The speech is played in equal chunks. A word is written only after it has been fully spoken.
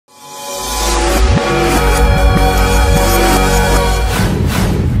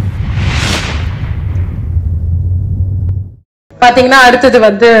பாத்தீங்கன்னா அடுத்தது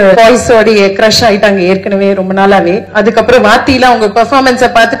வந்து பாய்ஸோடைய கிரஷ் ஆயிட்டாங்க ஏற்கனவே ரொம்ப நாளாவே. அதுக்கப்புறம் வாத்தியில அவங்க பெர்ஃபார்மன்ஸை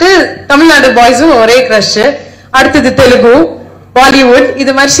பார்த்துட்டு தமிழ்நாடு பாய்ஸும் ஒரே கிரஷ். அடுத்தது தெலுங்கு, பாலிவுட்,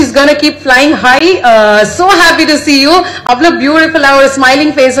 இது மாதிரி she's gonna keep flying high. So happy to see you. அவ்வளவு பியூட்டிஃபுல்லா ஒரு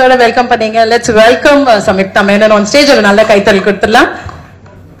ஸ்மைலிங் ஃபேஸோட வெல்கம் பண்ணீங்க. Let's welcome Samyuktha Menon on stage. ஒரு நல்ல கைத்தறல் கொடுத்துடலாம்.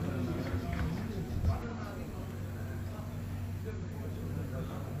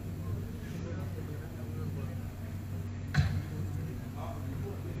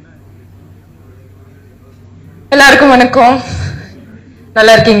 எல்லாருக்கும் வணக்கம்.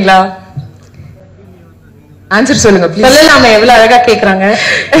 நல்லா இருக்கீங்களா? ஆன்சர் சொல்லுங்க ப்ளீஸ். சொல்லலாமே, எவ்வளவு அழகா கேக்குறாங்க.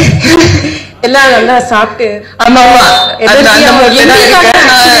 எல்லாம் நல்லா சாப்பிட்டு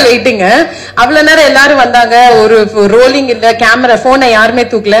வெயிட்டிங்க. அவ்வளவு நேரம் எல்லாரும் வந்தாங்க. ஒரு ரோலிங் இல்ல, கேமரா போனை யாருமே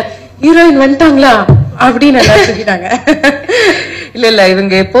தூக்கல. ஹீரோயின் வந்துட்டாங்களா அப்படின்னு எல்லாரும் தூக்கிட்டாங்க. இல்ல இல்ல,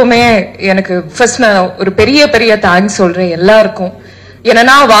 இவங்க எப்பவுமே எனக்கு ஃபர்ஸ்ட் நான் ஒரு பெரிய பெரிய தேங்க்ஸ் சொல்றேன் எல்லாருக்கும்.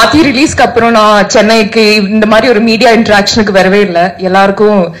 ஏன்னா வாத்தி ரிலீஸ்க்கு அப்புறம் நான் சென்னைக்கு இந்த மாதிரி ஒரு மீடியா இன்டராக்ஷனுக்கு வரவே இல்லை.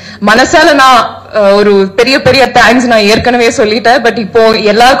 எல்லாருக்கும் மனசால நான் ஒரு பெரிய பெரிய தேங்க்ஸ் நான் ஏற்கனவே சொல்லிட்டேன். பட் இப்போ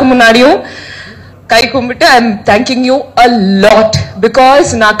எல்லாருக்கும் முன்னாடியும் கை கும்பிட்டு I am thanking you a lot.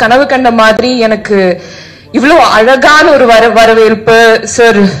 Because நான் கனவு கண்ட மாதிரி எனக்கு இவ்வளவு அழகான ஒரு வரவேற்பு.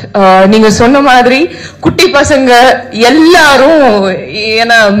 சார், நீங்க சொன்ன மாதிரி குட்டி பசங்க எல்லாரும்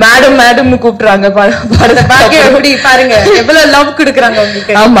என்ன மேடம் மேடம்னு கூப்பிடுறாங்க. எப்படி பாருங்க எவ்வளவு லவ் கொடுக்குறாங்க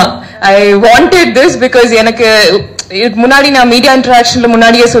உங்களுக்கு. ஆமா, ஐ வாண்டட் திஸ் பிகாஸ் எனக்கு முன்னாடி நான் மீடியா இன்டராக்ஷன்ல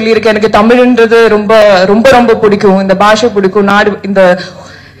முன்னாடியே சொல்லியிருக்கேன். எனக்கு தமிழ்ன்றது ரொம்ப ரொம்ப ரொம்ப பிடிக்கும். இந்த பாஷை பிடிக்கும், நாடு இந்த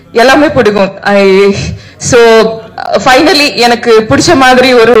எல்லாமே பிடிக்கும். சோ ஃபைனலி எனக்கு பிடிச்ச மாதிரி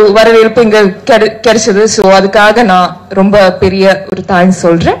ஒரு வரவேற்பு இங்க கிடைச்சது. சோ அதுக்காக நான் ரொம்ப பெரிய ஒரு தேங்க்ஸ்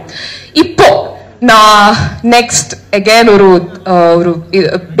சொல்றேன். இப்போ நான் நெக்ஸ்ட் அகைன் ஒரு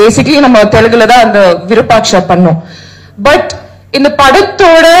பேசிக்கலி நம்ம தெலுங்குல தான் அந்த விருப்பாக்ஷா பண்ணோம். பட் இந்த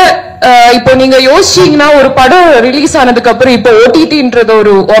படத்தோட இப்போ நீங்க யோசிச்சீங்கன்னா ஒரு படம் ரிலீஸ் ஆனதுக்கு அப்புறம் இப்போ ஓடிடின்றது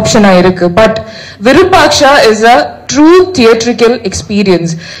ஒரு ஆப்ஷனா இருக்கு. But Virupaksha is a true theatrical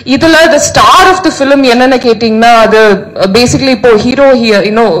experience. இதுல த ஸ்டார் ஆஃப் த பிலிம் என்னன்னு கேட்டீங்கன்னா அது பேசிக்கலி இப்போ ஹீரோ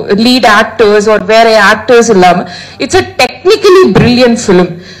லீட் ஆக்டர்ஸ் ஒரு வேற ஆக்டர்ஸ் இல்லாம it's a technically brilliant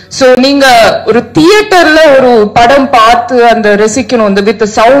film. So நீங்க ஒரு தியேட்டர்ல ஒரு படம் பார்த்து அந்த ரசிக்கணும், அந்த வித்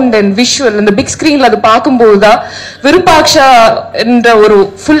சவுண்ட் அண்ட் விஷுவல் அந்த பிக் ஸ்கிரீன்ல அது பார்க்கும்போதுதான் விருப்பாக்ஷா என்ற ஒரு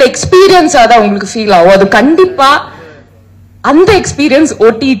ஃபுல் எக்ஸ்பீரியன்ஸா தான் உங்களுக்கு ஃபீல் ஆகும். அது கண்டிப்பா அந்த எக்ஸ்பீரியன்ஸ்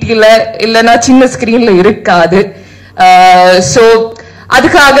ஓடிடில இல்லைன்னா சின்ன ஸ்கிரீன்ல இருக்காது. சோ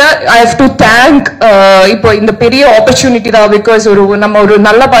அதுக்காக ஐ ஹவ் டு தேங்க் இப்போ இந்த பெரிய ஆப்பர்ச்சுனிட்டி தான். பிகாஸ் நம்ம ஒரு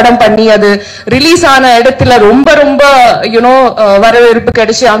நல்ல படம் பண்ணி அது ரிலீஸ் ஆன இடத்துல ரொம்ப ரொம்ப வரவேற்பு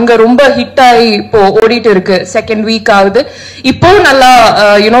கிடைச்சு அங்க ரொம்ப ஹிட் ஆகி இப்போ ஓடிட்டு இருக்கு. செகண்ட் வீக் ஆகுது, இப்போ நல்லா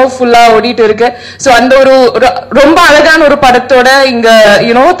ஃபுல்லா ஓடிட்டு இருக்கு. சோ அந்த ஒரு ரொம்ப அழகான ஒரு படத்தோட இங்க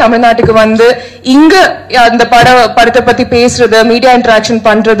தமிழ்நாட்டுக்கு வந்து இங்க அந்த படத்தை பத்தி பேசுறது, மீடியா இன்டராக்ஷன்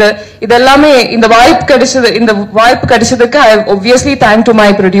பண்றது, இதெல்லாமே இந்த வாய்ப்பு கிடைச்சதுக்கு ஐ obviously thank to my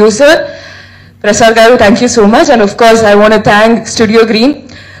producer Prasad Garu, thank you so much. And of course I want to thank Studio Green.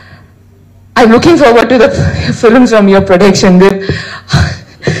 I'm looking forward to the films from your production.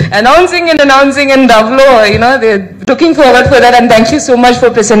 announcing and avlo they're looking forward for that. And thank you so much for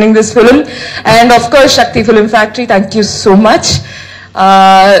presenting this film. And of course Shakti Film Factory, thank you so much.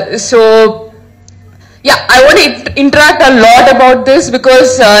 So yeah, I want to interact a lot about this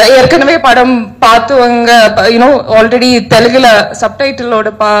because ஏற்கனவே படம் பார்த்தவங்க already தெலுங்குல சப்டைட்டிலோட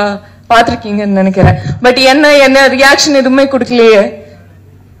பார்த்திருக்கீங்கன்னு நினைக்கிறேன். But என்ன reaction எதுவுமே கொடுக்கலையே.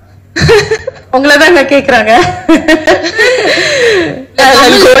 உங்களதாங்க கேக்குறாங்க.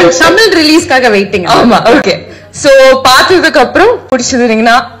 Tamil ரிலீஸ்க்காக waiting. ஆமா, ஓகே. சோ பார்த்ததுக்கு அப்புறம்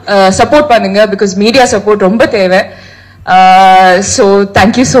பிடிச்சதுங்கன்னா சப்போர்ட் பண்ணுங்க. பிகாஸ் மீடியா சப்போர்ட் ரொம்ப தேவை. So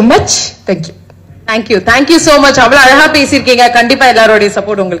thank you so much. Thank you. Thank you so much. அவ்வளவு அழகா பேசியிருக்கீங்க. கண்டிப்பா எல்லாரோட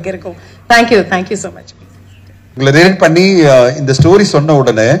சப்போர்ட் உங்களுக்கு இருக்கும். Thank you so much. உங்களை டைரக்ட் பண்ணி இந்த ஸ்டோரி சொன்ன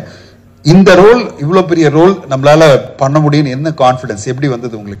உடனே இந்த ரோல் இவ்வளவு பெரிய ரோல் நம்மளால பண்ண முடியும்னு என்ன கான்ஃபிடன்ஸ் எப்படி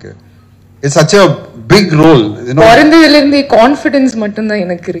வந்தது உங்களுக்கு? It's such a big role. பிறந்ததுல இருந்து கான்ஃபிடன்ஸ் மட்டும் தான்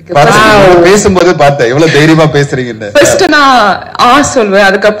எனக்கு இருக்கு. பேசும்போது பார்த்தேன் எவ்வளவு தைரியமா பேசுறீங்கன்னு. ஃபர்ஸ்ட் நான் சொல்வேன்,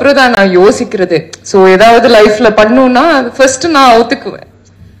 அதுக்கப்புறம் தான் நான் யோசிக்கிறது. சோ ஏதாவது லைஃப்ல பண்ணணும்னா ஃபர்ஸ்ட் நான் ஒத்துக்குவேன்.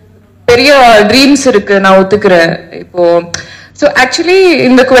 பெரிய ட்ரீம்ஸ் இருக்கு, நான் ஒத்துக்கிறேன். இப்போ சோ ஆக்சுவலி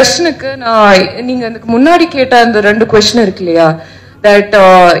இந்த குவெஸ்டனுக்கு நான் நீங்க அதுக்கு முன்னாடி கேட்ட அந்த 2 கொஸ்டின் இருக்கு இல்லையா, தட்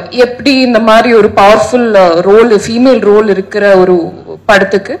எப்படி இந்த மாதிரி ஒரு பவர்ஃபுல் ரோல், ஃபீமேல் ரோல் இருக்கிற ஒரு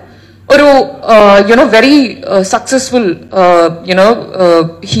படத்துக்கு ஒரு வெரி சக்சஸ்ஃபுல்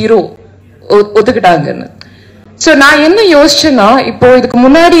ஹீரோ ஒத்துக்கிட்டாங்கன்னு. சோ நான் என்ன யோசிச்சேன்னா, இப்போ இதுக்கு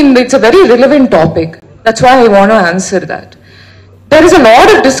முன்னாடி it's a very relevant topic. That's why I want to answer that. there is a lot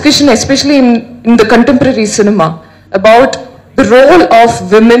of discussion, especially in the contemporary cinema, about the role of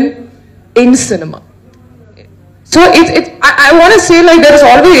women in cinema. So I want to say, like, there is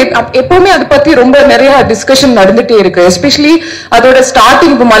always எப்பவுமே அத பத்தி ரொம்ப நிறைய discussion நடந்துட்டே இருக்கு. Especially அதோட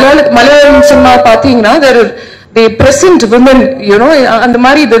starting இப்போ Malayalam cinema பாத்தீங்கன்னா they present women, you know, and the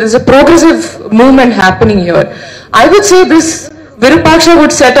mari there is a progressive movement happening here. I would say this Virupaksha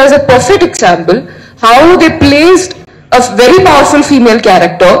would set as a perfect example how they placed a very powerful female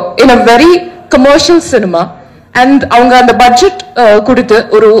character in a very commercial cinema, and avanga and the budget kuduthu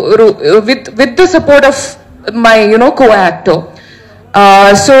oru with the support of my, you know, co-actor.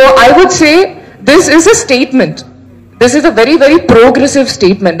 So I would say this is a statement. This is a very, very progressive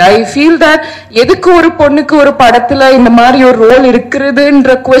statement. I feel that எதுக்கு ஒரு பொண்ணுக்கு ஒரு படத்துல இந்த மாதிரி ஒரு role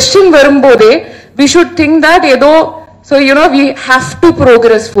இருக்குதுன்ற question வரும்போதே we should think that ஏதோ, so you know, we have to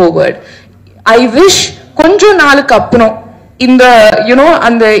progress forward. I wish கொஞ்ச நாளுக்கு அப்புறம் இந்த, you know,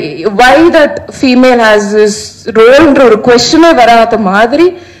 அந்த why that female has this ரோல்ன்ற ஒரு questionே வராத மாதிரி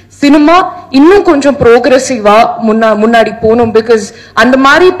சினிமா இன்னும் கொஞ்சம் ப்ரோக்ரெசிவா முன்னாடி போகணும். பிகாஸ் அந்த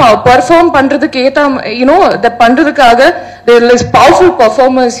மாதிரி பெர்ஃபார்ம் பண்றதுக்கு ஏத்த, you know, that பண்றதுக்காக there is powerful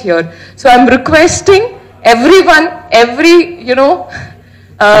performers here. So I'm requesting everyone, you know,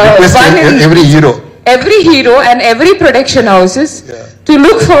 every hero and every production houses to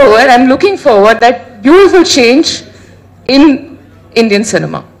look forward. I'm looking forward that beautiful change in Indian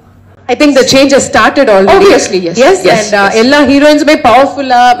cinema. I think the change has started already. Obviously, yes. And எல்லா ஹீரோயின்ஸுமே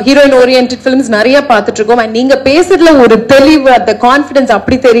பவர்ஃபுல்லா heroine oriented films நிறைய பார்த்துட்டு இருக்கோம். And நீங்க பேசுறதுல ஒரு தெளிவு, அந்த கான்ஃபிடன்ஸ்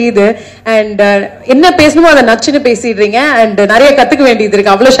அப்படி தெரியுது. அண்ட் என்ன பேசணுமோ அதை நச்சுன்னு பேசிடுறீங்க. அண்ட் நிறைய கத்துக்க வேண்டியது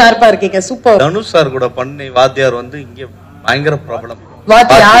இருக்கு. அவ்வளவு ஷார்ப்பா இருக்கீங்க. சூப்பர். தனுஷ் சார் கூட பண்ணி வாத்தியார் வந்து இங்க பயங்கர ப்ராப்ளம்.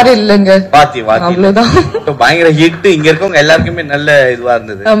 வாத்தியார் இல்லங்க, வாத்தி அவ்வளவுதான். பயங்கர ஹிட். இங்க இருக்கவங்க எல்லாருக்குமே நல்ல இதுவா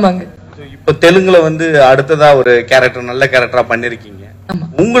இருந்தது. ஆமாங்க. இப்ப தெலுங்குல வந்து அடுத்ததா ஒரு கேரக்டர், நல்ல கேரக்டரா பண்ணிருக்கீங்க.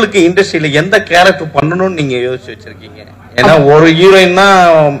 உங்களுக்கு இண்டஸ்ட்ரியில எந்த கேரக்டர் பண்ணணும்னு நீங்க யோசிச்சு வச்சிருக்கீங்க? ஏன்னா ஒரு ஹீரோயின்னா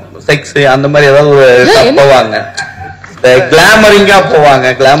செக்ஸ் அந்த மாதிரி ஏதாவது ஒரு போவாங்க, கிளாமரிங்கா போவாங்க,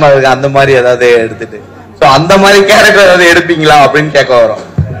 கிளாமர் அந்த மாதிரி ஏதாவது எடுத்துட்டு, சோ அந்த மாதிரி கேரக்டர் ஏதாவது எடுப்பீங்களா அப்படின்னு கேட்க வரோம்.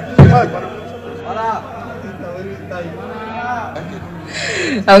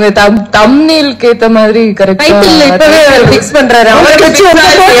 அவங்க தம்ப்நெயிலுக்கு ஏத்த மாதிரி கரெக்ட்டா டைட்டில் இப்பவே ஃபிக்ஸ் பண்றாரு. அவரை வச்சு ஒரு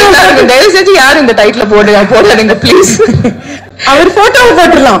போட்டோ, தயவு செஞ்சு யாரும் இந்த டைட்டில போடாதீங்க ப்ளீஸ். அவர் போட்டோவை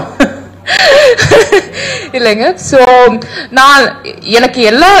போட்டுடலாம் இல்லைங்க. சோ நான் எனக்கு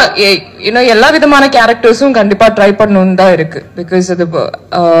எல்லா விதமான கேரக்டர்ஸும் கண்டிப்பா ட்ரை பண்ணணும்னு தான் இருக்கு. பிகாஸ் அது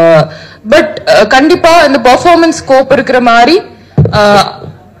பட் கண்டிப்பா இந்த பெர்ஃபார்மன்ஸ் ஸ்கோப் இருக்கிற மாதிரி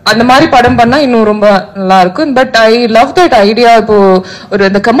அந்த மாதிரி படம் பண்ணா இன்னும் ரொம்ப நல்லா இருக்கும். But I love that idea. இப்போ ஒரு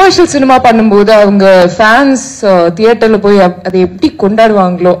இந்த கமர்ஷியல் சினிமா பண்ணும்போது அவங்க ஃபேன்ஸ் தியேட்டர்ல போய் அதை எப்படி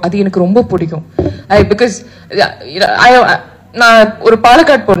கொண்டாடுவாங்களோ அது எனக்கு ரொம்ப பிடிக்கும். பிகாஸ் நான் ஒரு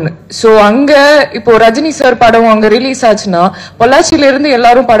பாலக்காடு பொண்ணு. சோ அங்க இப்போ ரஜினி சார் படம் அங்க ரிலீஸ் ஆச்சுன்னா பொள்ளாச்சியில இருந்து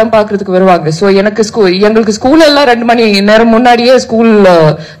எல்லாரும் படம் பாக்குறதுக்கு வருவாங்க. சோ எங்களுக்கு ஸ்கூல் எல்லாம் 2 மணி நேரம் முன்னாடியே ஸ்கூல்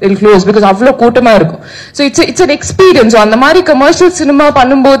க்ளோஸ் பிகாஸ் அவ்வளவு கூட்டமா இருக்கும். So it's an experience. அந்த மாதிரி கமர்ஷியல் சினிமா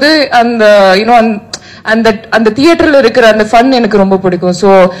பண்ணும்போது அந்த யூனோ அந்த தியேட்டர்ல இருக்கிற அந்த ஃபன் எனக்கு ரொம்ப பிடிக்கும்.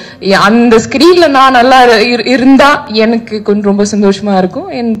 சோ அந்த ஸ்கிரீன்ல நான் நல்லா இருந்தா எனக்கு கொஞ்சம் ரொம்ப சந்தோஷமா இருக்கும்.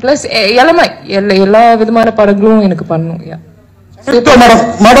 அண்ட் பிளஸ் எல்லா விதமான படங்களும் எனக்கு பண்ணணும்.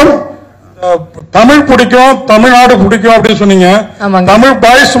 மேடம், தமிழ் பிடிக்கும், தமிழ்நாடு பிடிக்கும் அப்படின்னு சொன்னீங்க. தமிழ்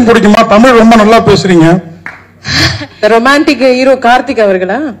பாய்ஸும் பிடிக்குமா? தமிழ் ரொம்ப நல்லா பேசுறீங்க. Romantic hero Karthik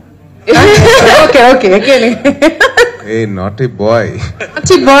அவர்களா? Okay okay okay. Hey, naughty boy.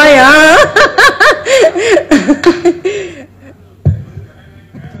 Naughty boy,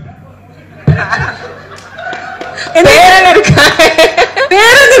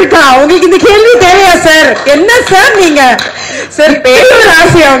 பேரன் இருக்கா உங்களுக்கு? இந்த கேள்வி தேவையா சார்? என்ன சார் நீங்க சார் பேரன்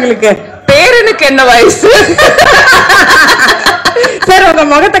ஆசையா உங்களுக்கு? பேரனுக்கு என்ன வயசு சார்? உங்க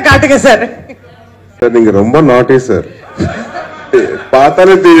முகத்தை காட்டுங்க சார். சார் நீங்க ரொம்ப நாட்டி சார்,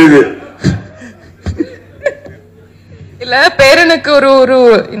 பார்த்தாலே தெரியுது. இல்ல பேரனுக்கு ஒரு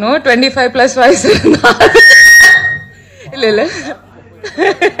 25+ வயசு இல்ல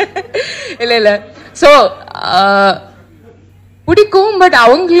இல்ல இல்ல. சோ பிடிக்கும். பட்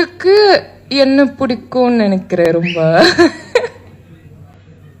அவங்களுக்கு என்ன பிடிக்கும்னு நினைக்கிறேன் ரொம்ப.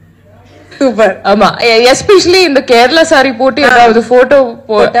 சூப்பர். ஆமா, எஸ்பெஷலி இந்த கேரளா சாரி போட்டு ஏதாவது போட்டோ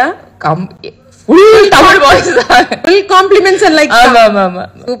போட்டா ஃபுல் தமிழ் வாய்ஸ் தான். Full compliments and like. ஆமா ஆமா ஆமா.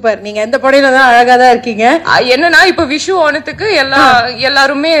 சூப்பர். நீங்க எந்த படையில தான் அழகா தான் இருக்கீங்க. என்னன்னா இப்ப விஷு ஓணத்துக்கு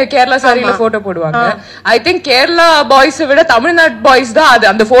எல்லாருமே கேரளா சாரியில போட்டோ போடுவாங்க. ஐ திங்க் கேரளா பாய்ஸ் விட தமிழ்நாடு பாய்ஸ் தான் அது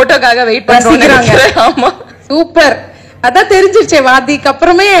அந்த போட்டோக்காக வெயிட் பண்றாங்க. ஆமா சூப்பர். அதான் தெரிஞ்சிருச்சே வாதிக்கு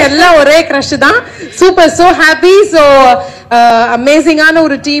அப்புறமே எல்லாம் ஒரே கிரஷ் தான். சூப்பர். So happy. சோ அமேசிங்கான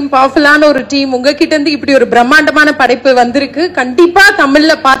ஒரு டீம், பவர்ஃபுல்லான ஒரு டீம். உங்ககிட்ட இருந்து இப்படி ஒரு பிரம்மாண்டமான படைப்பு வந்திருக்கு. கண்டிப்பா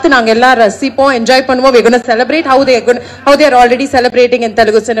தமிழ்ல பார்த்து நாங்க எல்லாம் ரசிப்போம், என்ஜாய் பண்ணுவோம். we're going to celebrate how they are already celebrating in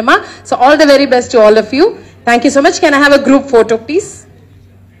Telugu cinema. So all the very best to all of you. Thank you so much. Can I have a group photo please?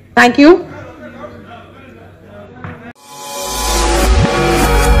 Thank you.